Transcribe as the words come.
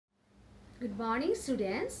Good morning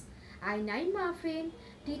students. I Naim Afrin,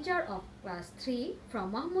 teacher of class 3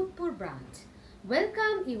 from Mahmudpur branch.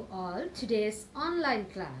 Welcome you all today's online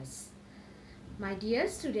class. My dear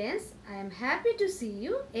students, I am happy to see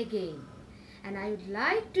you again and I would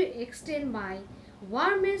like to extend my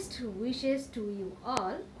warmest wishes to you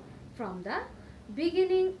all from the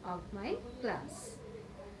beginning of my class.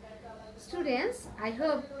 Students, I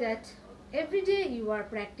hope that every day you are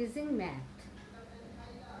practicing math,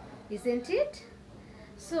 isn't it?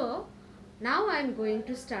 So now I am going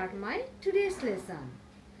to start my today's lesson,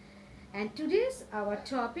 and today's our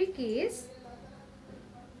topic is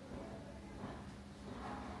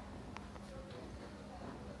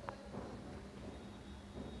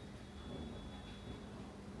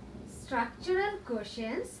structural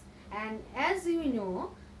questions. And as you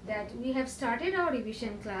know that we have started our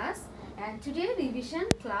revision class, and today revision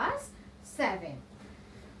class 7.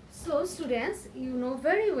 So students, you know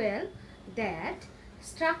very well that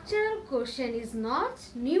structural question is not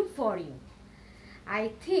new for you. I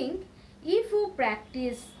think if you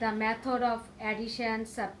practice the method of addition,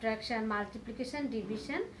 subtraction, multiplication,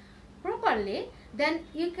 division properly, then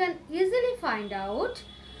you can easily find out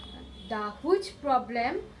which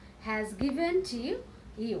problem has given to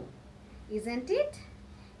you, isn't it?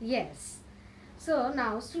 Yes. So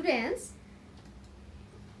now students,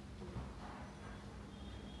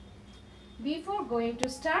 before going to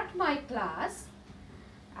start my class,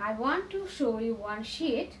 I want to show you one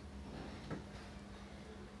sheet,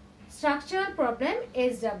 structural problem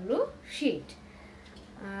SW sheet.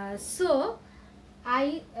 So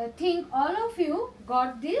I think all of you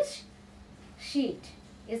got this sheet,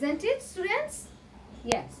 isn't it students?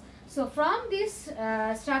 Yes. So from this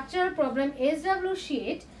structural problem SW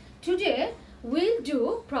sheet, today we'll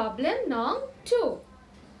do problem Nong 2.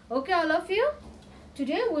 Okay all of you?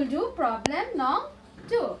 Today we'll do problem Nong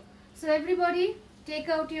 2. So everybody take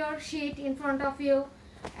out your sheet in front of you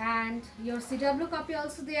and your CW copy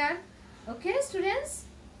also there. Okay students?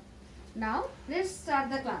 Now let's start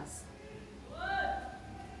the class.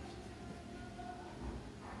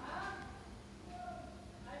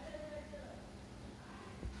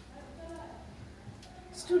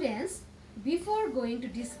 Students, before going to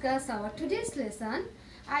discuss our today's lesson,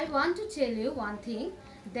 I want to tell you one thing,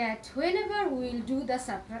 that whenever we will do the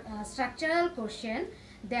structural question,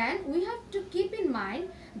 then we have to keep in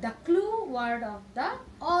mind the clue word of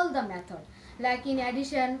all the method. Like in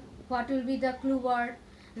addition, what will be the clue word?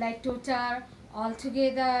 Like total,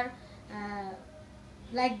 altogether,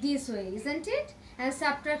 like this way, isn't it? And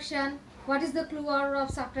subtraction, what is the clue word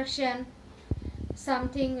of subtraction?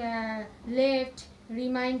 Something left,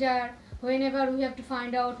 reminder. Whenever we have to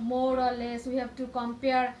find out more or less, we have to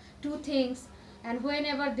compare two things, and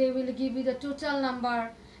whenever they will give you the total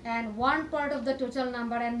number and one part of the total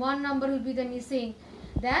number and one number will be the missing,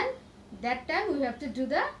 then that time we have to do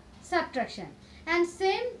the subtraction. And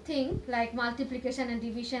same thing like multiplication and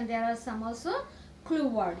division, there are some also clue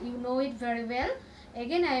word, you know it very well.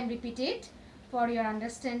 Again I am repeat it for your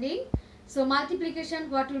understanding. So multiplication,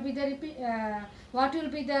 what will be the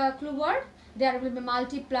clue word? There will be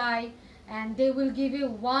multiply, and they will give you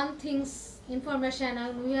one thing's information,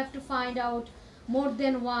 and we have to find out more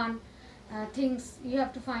than one things. You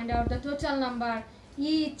have to find out the total number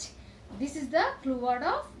each. This is the clue word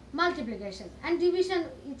of multiplication. And division,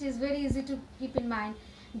 it is very easy to keep in mind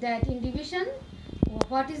that in division,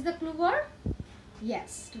 what is the clue word?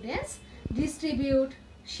 Yes students, distribute,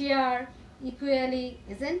 share equally,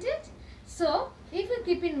 isn't it? So if you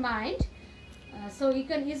keep in mind, so you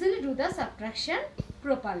can easily do the subtraction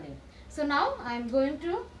properly. So now I am going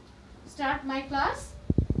to start my class.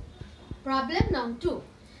 Problem Nong 2.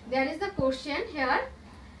 There is the question here.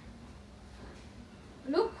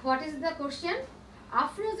 Look, what is the question?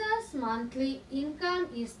 Afroza's monthly income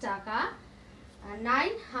is taka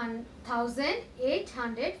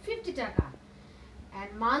 9,850 taka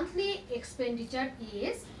and monthly expenditure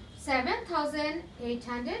is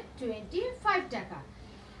 7,825 taka.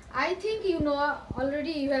 I think you know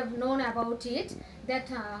already, you have known about it, that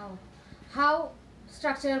how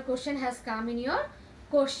structural question has come in your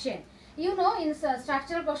question. You know, in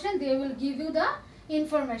structural question they will give you the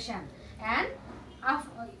information, and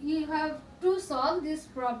you have to solve this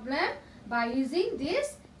problem by using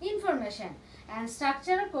this information. And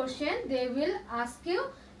structural question, they will ask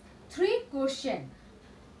you 3 questions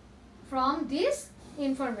from this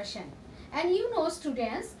information. And you know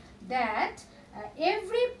students that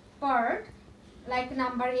every part, like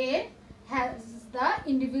number A has the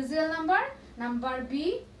individual number, number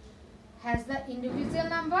B has the individual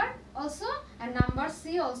number also, and number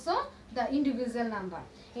C also the individual number.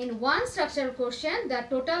 in one structural question the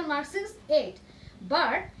total marks is 8,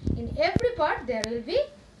 but in every part there will be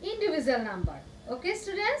individual number. Okay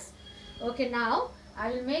students? Okay, now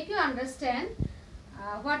I will make you understand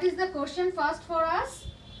what is the question first for us.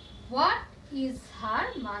 What is her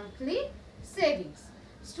monthly savings?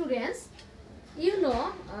 Students, you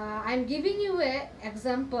know, I am giving you a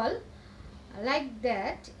example like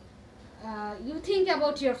that. You think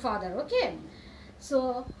about your father, okay?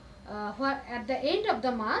 So at the end of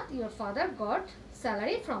the month your father got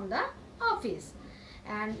salary from the office,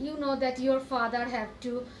 and you know that your father have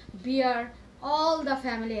to bear all the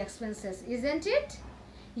family expenses, isn't it?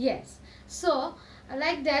 Yes. So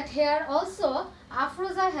like that, here also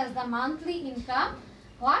Afroza has the monthly income,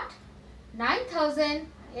 what?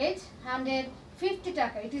 9,850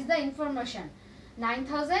 taka. It is the information.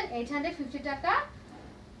 9,850 taka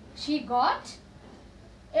she got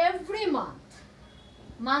every month.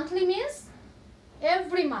 Monthly means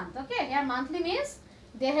every month. Okay, here monthly means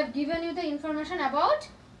they have given you the information about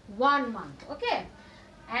 1 month. Okay,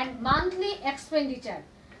 and monthly expenditure.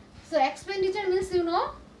 So expenditure means, you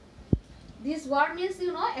know, this word means,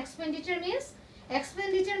 you know, expenditure means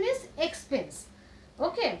expense.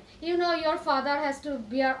 Okay, you know your father has to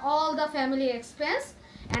bear all the family expense,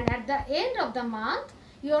 and at the end of the month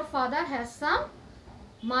your father has some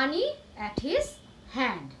money at his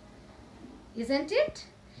hand, isn't it?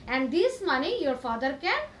 And this money your father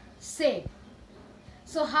can save.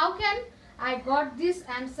 So how can I got this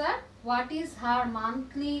answer? What is her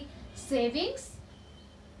monthly savings?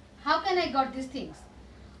 How can I got these things?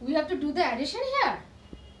 We have to do the addition here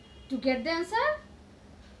to get the answer?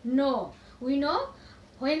 No. We know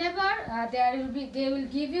whenever they will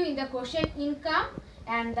give you in the question income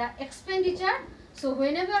and the expenditure. So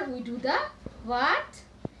whenever we do the what?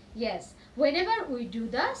 Yes. Whenever we do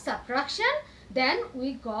the subtraction, then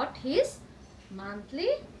we got his monthly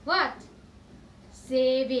what?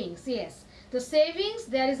 Savings. Yes. The savings,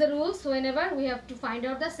 there is a rule. So whenever we have to find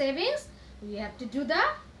out the savings, we have to do the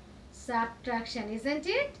subtraction, isn't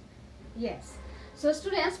it? Yes. So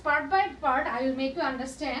students, part by part I will make you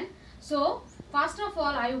understand. So first of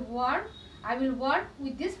all I will work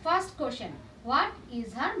with this first question. What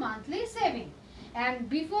is her monthly saving? And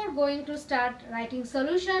before going to start writing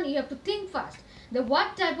solution, you have to think first the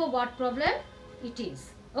what type of what problem it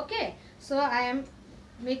is. Okay, so I am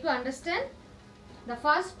make you understand the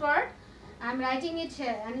first part. I am writing it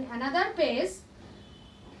on another page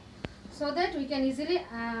so that we can easily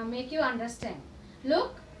make you understand.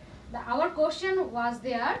 Look, our question was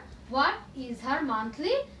there, what is her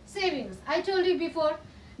monthly savings? I told you before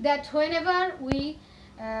that whenever we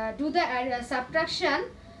do the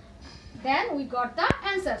subtraction, then we got the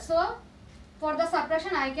answer. So for the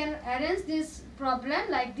subtraction I can arrange this problem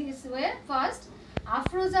like this way. First,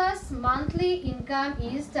 Afroza's monthly income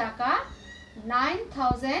is taka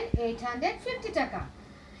 9,850 taka.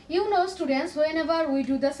 You know students, whenever we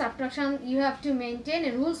do the subtraction you have to maintain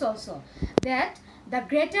a rules also, that the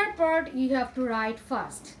greater part you have to write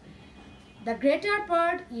first. The greater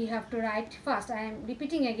part you have to write first. I am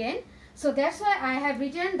repeating again. So that's why I have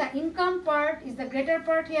written the income part is the greater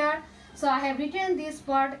part here. So I have written this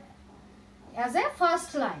part as a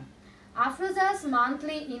first line. Afroza's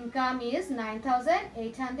monthly income is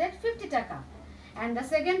 9,850 taka. And the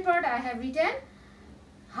second part I have written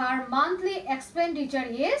her monthly expenditure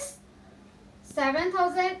is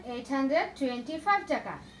 7,825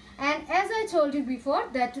 taka. And as I told you before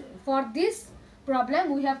that for this problem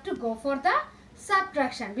we have to go for the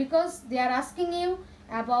subtraction because they are asking you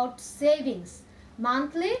about savings,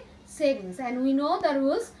 monthly savings, and we know the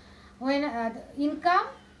rules. When income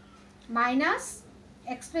minus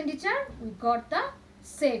expenditure, we got the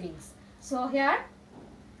savings. So here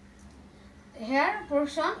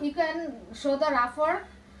portion you can show the rough work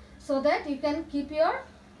so that you can keep your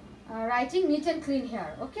writing neat and clean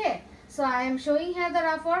here. Okay, so I am showing here the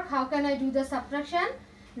rough work. How can I do the subtraction?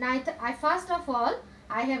 First of all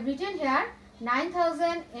I have written here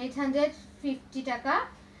 9,850 taka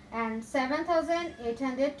and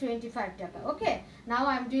 7,825 taka. Okay, now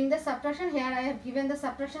I am doing the subtraction. Here I have given the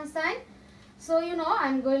subtraction sign. So you know I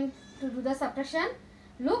am going to do the subtraction.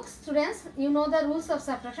 Look students, you know the rules of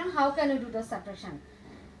subtraction. How can you do the subtraction?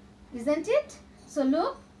 Isn't it? So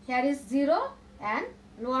look, here is 0 and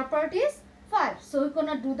lower part is 5. So we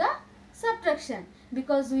cannot do the subtraction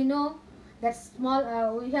because we know that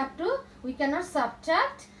small we cannot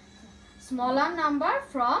subtract smaller number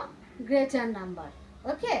from greater number.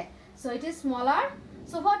 Okay, so it is smaller.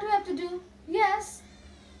 So what do we have to do? Yes,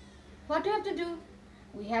 what do we have to do?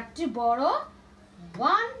 We have to borrow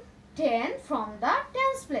 1 10 from the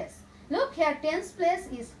tens place. Look here, tens place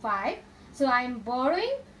is 5. So I am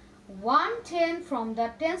borrowing 110 from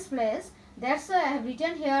the tens place. That's why I have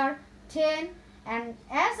written here 10, and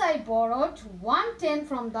as I borrowed 110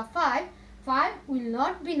 from the 5, 5 will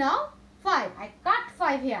not be now 5. I cut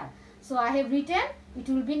 5 here. So I have written it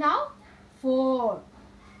will be now 4.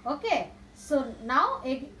 Okay. So now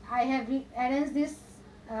I have arranged this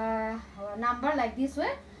number like this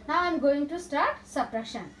way. Now I am going to start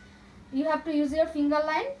subtraction. You have to use your finger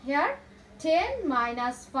line here. 10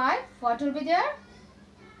 minus 5, what will be there?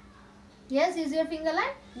 Yes, use your finger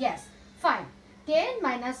line. Yes, 5. 10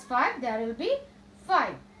 minus 5, there will be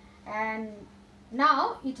 5. And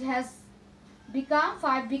now it has become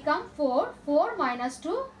 5 become 4. 4 minus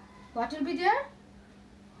 2, what will be there?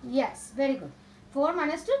 Yes, very good. 4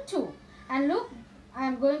 minus 2, 2. And look, I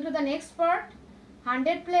am going to the next part.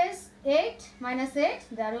 100 place 8 minus 8,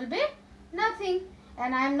 there will be nothing.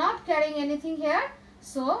 And I am not carrying anything here.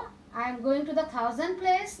 So I am going to the 1000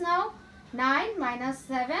 place now. 9 minus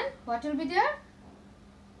 7, what will be there?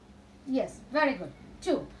 Yes, very good.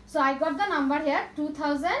 2. So I got the number here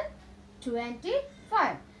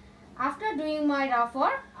 2025. After doing my rough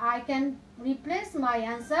work, I can replace my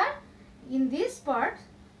answer in this part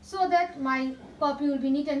so that my copy will be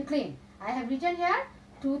neat and clean. I have written here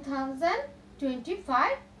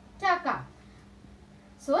 2025 taka.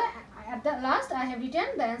 So at the last I have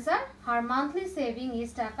written the answer. Her monthly saving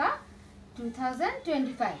is taka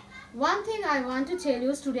 2025. One thing I want to tell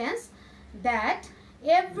you students, that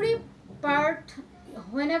every part,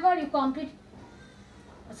 whenever you complete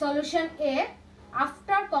solution A,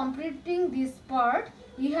 after completing this part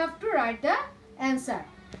you have to write the answer.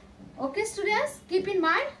 Okay students, keep in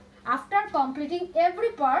mind, after completing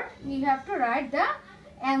every part you have to write the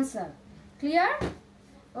answer. Clear?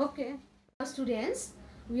 Okay. Now students,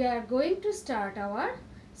 we are going to start our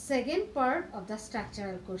second part of the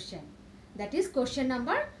structural question. That is question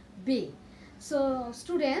number B. So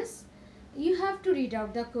students, you have to read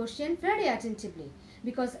out the question very attentively,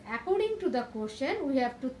 because according to the question we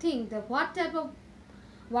have to think that what type of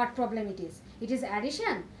what problem it is. It is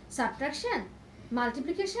addition, subtraction,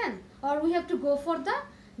 multiplication, or we have to go for the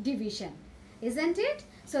division, isn't it?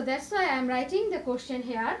 So that's why I am writing the question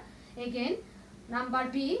here again. Number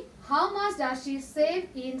B, how much does she save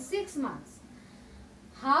in 6 months?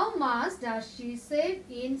 How much does she save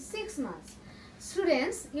in 6 months?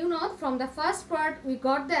 Students, you know, from the first part we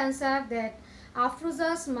got the answer that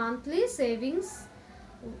Afroza's monthly savings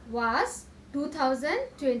was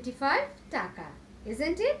 2025 taka,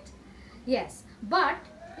 isn't it? Yes, but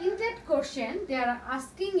in that question they are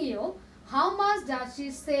asking you how much does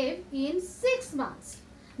she save in 6 months.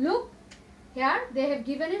 Look, here they have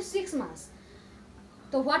given you 6 months.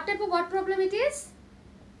 So what type of what problem it is?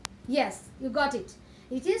 Yes, you got it.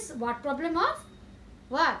 It is what problem of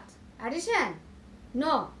what? Addition?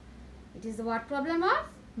 No, it is the what problem of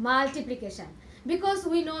multiplication, because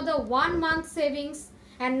we know the 1 month savings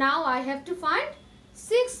and now I have to find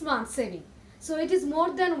 6 months saving. So it is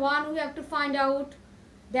more than 1 we have to find out.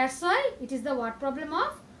 That's why it is the what problem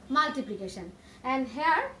of multiplication. And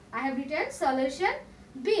here I have written solution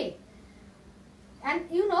B. And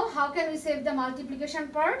you know how can we save the multiplication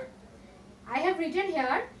part? I have written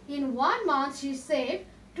here in 1 month she saved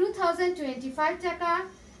 2025 taka,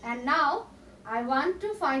 and now I want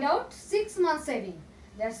to find out 6 months saving.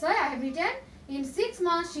 That's why I have written in 6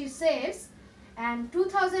 months she saves, and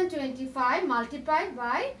 2025 multiplied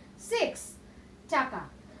by 6 taka.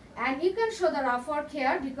 And you can show the rough work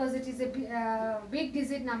here because it is a big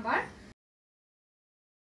digit number.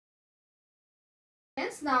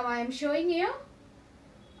 Hence now I am showing you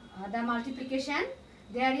the multiplication.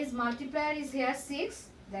 There is multiplier is here 6.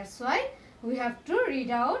 That's why we have to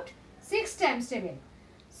read out 6 times table.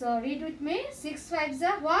 So read with me. 6 5s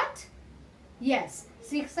are what? Yes,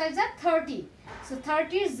 6 5s are 30. So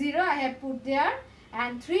 30 is 0 I have put there,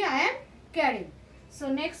 and 3 I am carrying.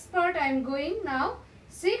 So next part I am going now.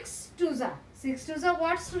 6 2s are. 6 2s are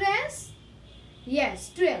what, students?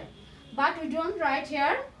 Yes, 12. But we don't write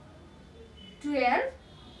here 12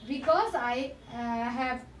 because I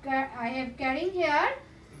have carrying here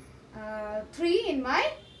 3 in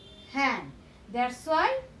my hand. That's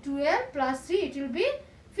why 12 plus 3 it will be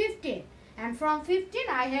 15, and from 15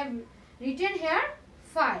 I have written here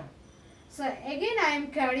 5. So again I am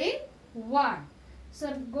carrying 1.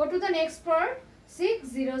 So go to the next part. 6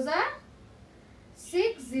 zeros are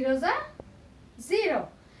 0,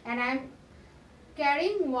 and I am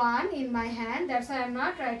carrying 1 in my hand. That's why I am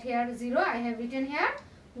not right here 0. I have written here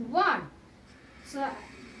 1. So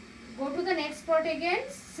go to the next part again.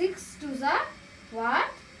 6 2s are what?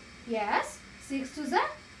 Yes, 6 2s are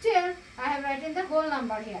 12. I have written the whole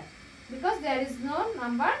number here because there is no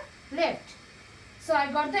number left. So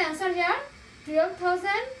I got the answer here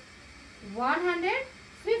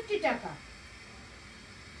 12,150 taka.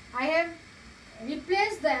 I have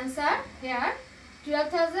replaced the answer here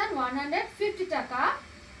 12,150 taka.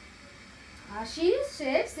 She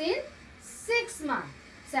saves in 6 months.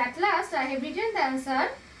 So at last I have written the answer.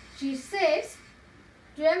 She saves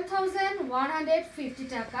 12,150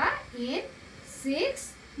 taka in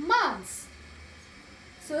 6 months.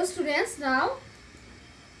 So students, now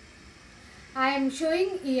I am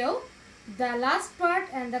showing you the last part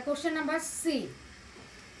and the question number C.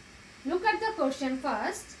 Look at the question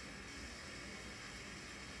first.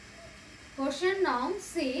 Question now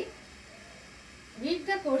C. Read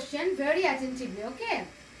the question very attentively, okay?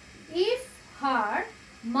 If her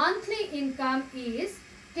monthly income is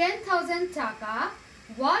 10,000 taka,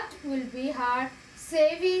 what will be her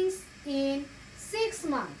savings in 6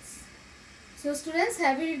 months? So students,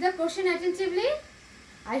 have you read the question attentively?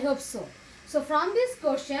 I hope so. So from this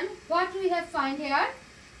question, what we have find here?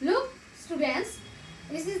 Look students,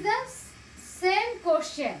 this is the same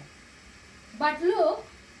question. But look,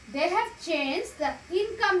 they have changed the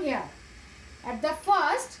income here. At the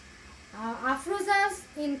first, Afroza's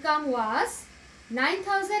income was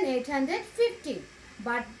 9,850.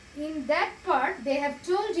 But in that part, they have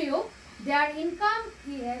told you their income,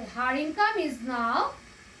 her income is now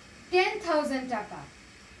 10,000 taka.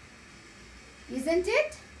 Isn't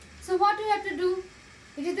it? So what we have to do?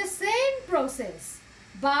 It is the same process,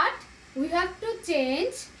 but we have to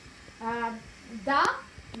change the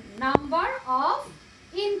number of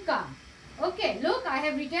income. Okay, look, I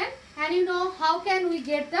have written, and you know how can we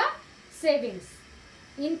get the savings?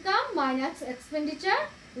 Income minus expenditure,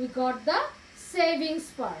 we got the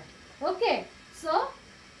savings part. Okay, so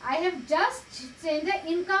I have just changed the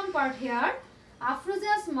income part here.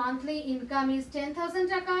 Afroza's monthly income is 10,000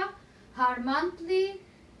 taka. Her monthly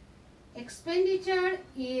expenditure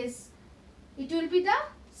is, it will be the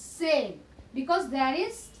same because there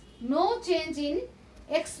is no change in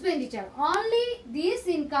expenditure. Only this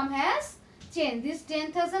income has changed. This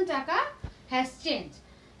 10,000 taka has changed.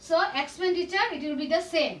 So expenditure, it will be the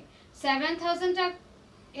same.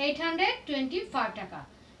 7,825 taka.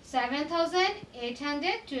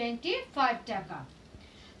 7,825 taka.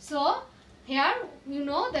 So here you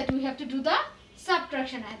know that we have to do the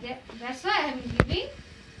subtraction. That's why I am giving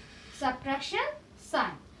subtraction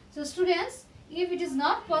sign. So students, if it is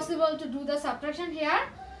not possible to do the subtraction here,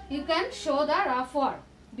 you can show the rough work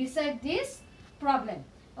beside this problem.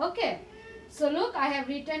 Okay. So look, I have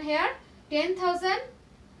written here 10,000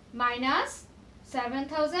 minus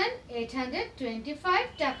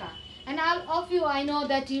 7,825 taka. And all of you, I know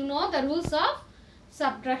that you know the rules of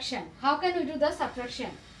subtraction. How can we do the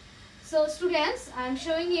subtraction? So students, I am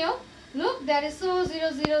showing you. Look, there is so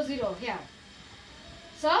 0, 0, 0 here.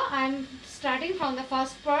 So I am starting from the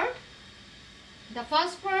first part. The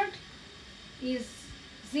first part is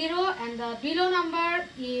 0 and the below number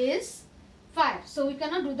is 5. So we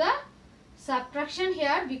cannot do the subtraction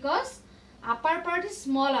here because upper part is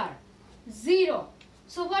smaller, 0.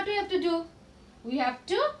 So what we have to do? We have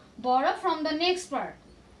to borrow from the next part,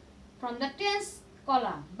 from the tens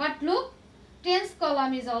column. But look, tens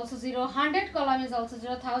column is also 0, 100 column is also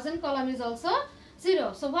 0, 1000 column is also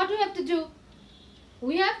 0. So what we have to do?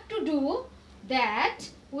 We have to do that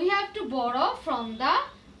we have to borrow from the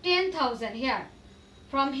 10,000 here.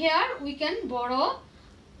 From here we can borrow.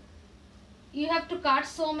 You have to cut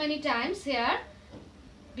so many times here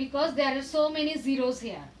because there are so many zeros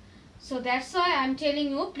here. So that's why I am telling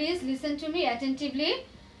you, please listen to me attentively.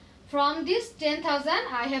 From this 10,000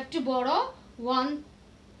 I have to borrow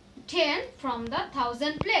 110 from the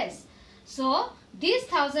 1,000 place. So this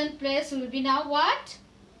 1,000 place will be now what?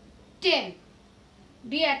 10.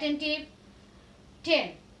 Be attentive.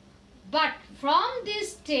 10. But from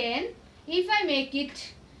this 10, if I make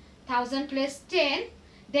it 1,000 place 10,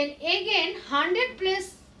 then again 100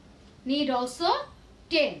 place need also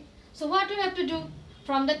 10. So what we have to do?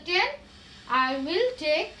 From the 10, I will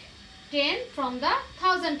take 10 from the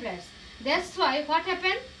 1,000 place. That's why what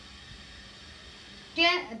happened?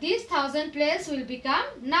 This 1,000 place will become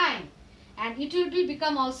 9 and it will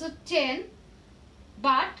become also 10,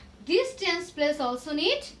 but this 10th place also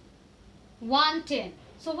need 110.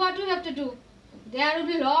 So what do we have to do? There will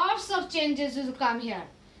be lots of changes to come here.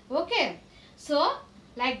 Okay. So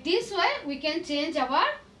like this way we can change our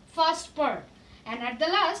first part. And at the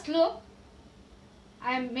last, look,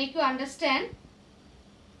 I make you understand.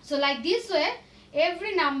 So like this way,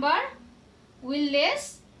 every number will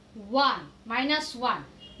less 1, minus 1.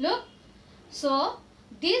 Look, so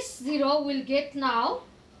this 0 will get now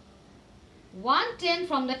 110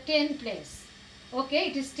 from the 10 place. Okay,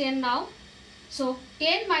 it is 10 now. So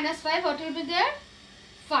 10 minus 5, what will be there?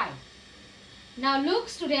 5. Now look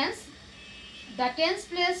students, the tens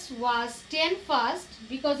place was 10 first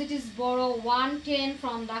because it is borrow 110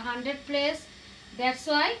 from the 100 place. That's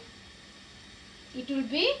why it will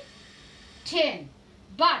be 10.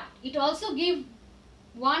 But it also give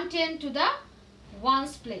 110 to the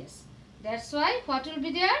ones place. That's why what will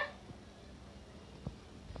be there?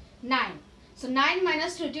 9. So 9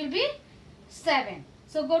 minus 2, it will be 7.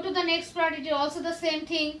 So go to the next part. It is also the same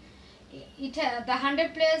thing. The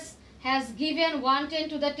 100 place has given 110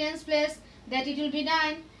 to the tens place, that it will be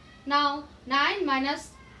 9. Now 9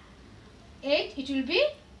 minus 8, it will be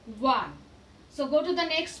 1. So go to the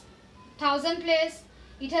next 1000 place.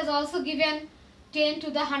 It has also given 10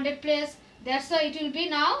 to the 100 place. That's why it will be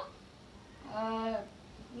now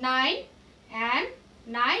 9, and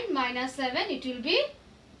 9 minus 7, it will be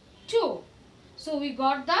 2. So we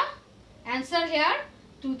got the answer here,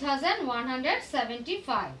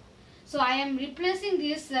 2175. So I am replacing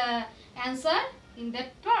this answer in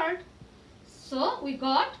that part. So we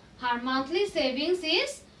got her monthly savings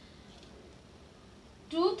is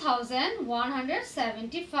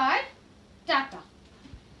 2175 taka.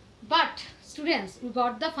 But students, we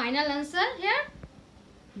got the final answer here?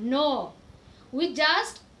 No. We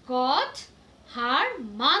just got her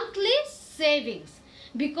monthly savings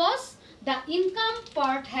because the income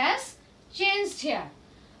part has changed here.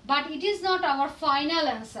 But it is not our final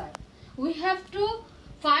answer. We have to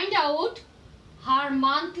find out her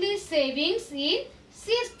monthly savings in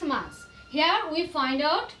 6th month. Here we find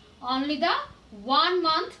out only the 1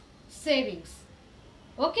 month savings.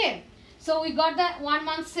 Okay. So we got the 1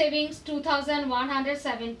 month savings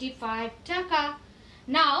 2175 taka.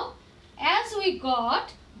 Now as we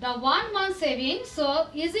got the 1 month savings, so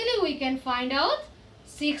easily we can find out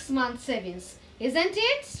 6 month savings. Isn't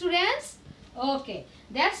it students? Okay.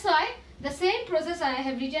 That's why the same process I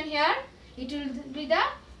have written here. It will be the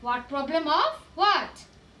what problem of what?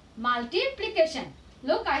 Multiplication.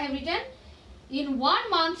 Look, I have written in 1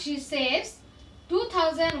 month she saves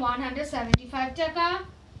 2175 taka.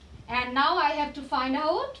 And now I have to find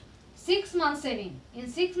out 6 months saving. In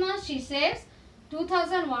 6 months she saves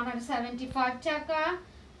 2175 taka,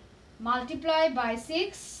 multiply by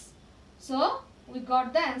 6. So we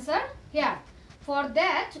got the answer here. For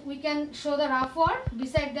that we can show the rough work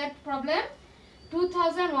beside that problem.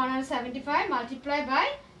 2175 multiplied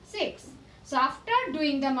by 6. So after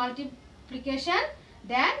doing the multiplication,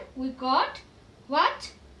 then we got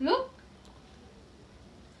what? Look,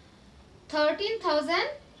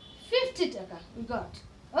 13,050 taka we got.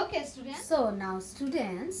 Okay students. So now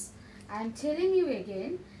students, I am telling you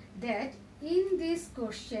again that in this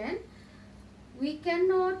question we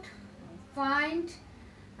cannot find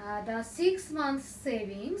the 6 months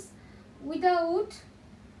savings without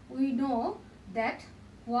we know that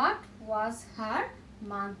what was her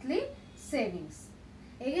monthly savings.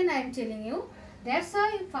 Again I am telling you, that's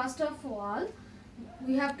why first of all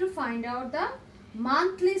we have to find out the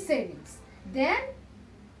monthly savings. Then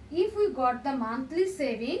if we got the monthly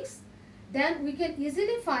savings, then we can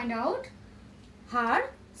easily find out her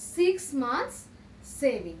 6 months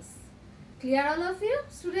savings. Clear all of you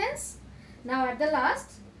students? Now at the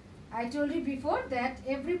last, I told you before that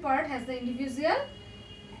every part has the individual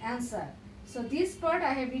answer. So this part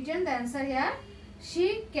I have written the answer here.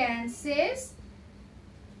 She can save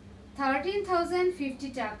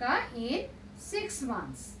 13,050 taka in 6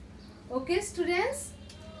 months. Okay students?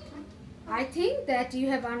 I think that you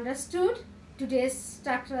have understood today's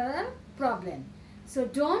structural problem. So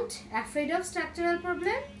don't afraid of structural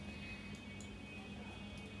problem,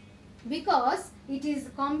 because it is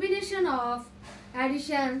a combination of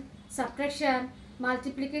addition, subtraction,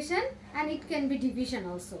 multiplication, and it can be division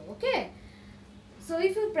also. Okay. So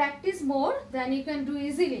if you practice more, then you can do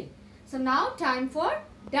easily. So now time for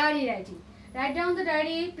diary writing. Write down the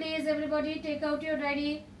diary. Please everybody take out your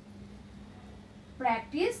diary.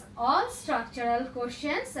 Practice all structural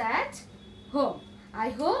questions at home. I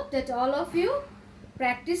hope that all of you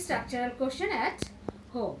practice structural question at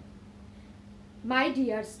home. My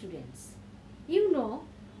dear students, you know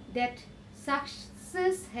that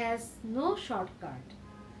success has no shortcut.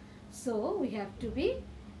 So we have to be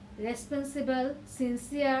responsible,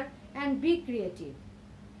 sincere, and be creative.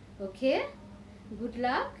 Okay? Good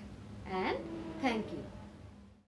luck and thank you.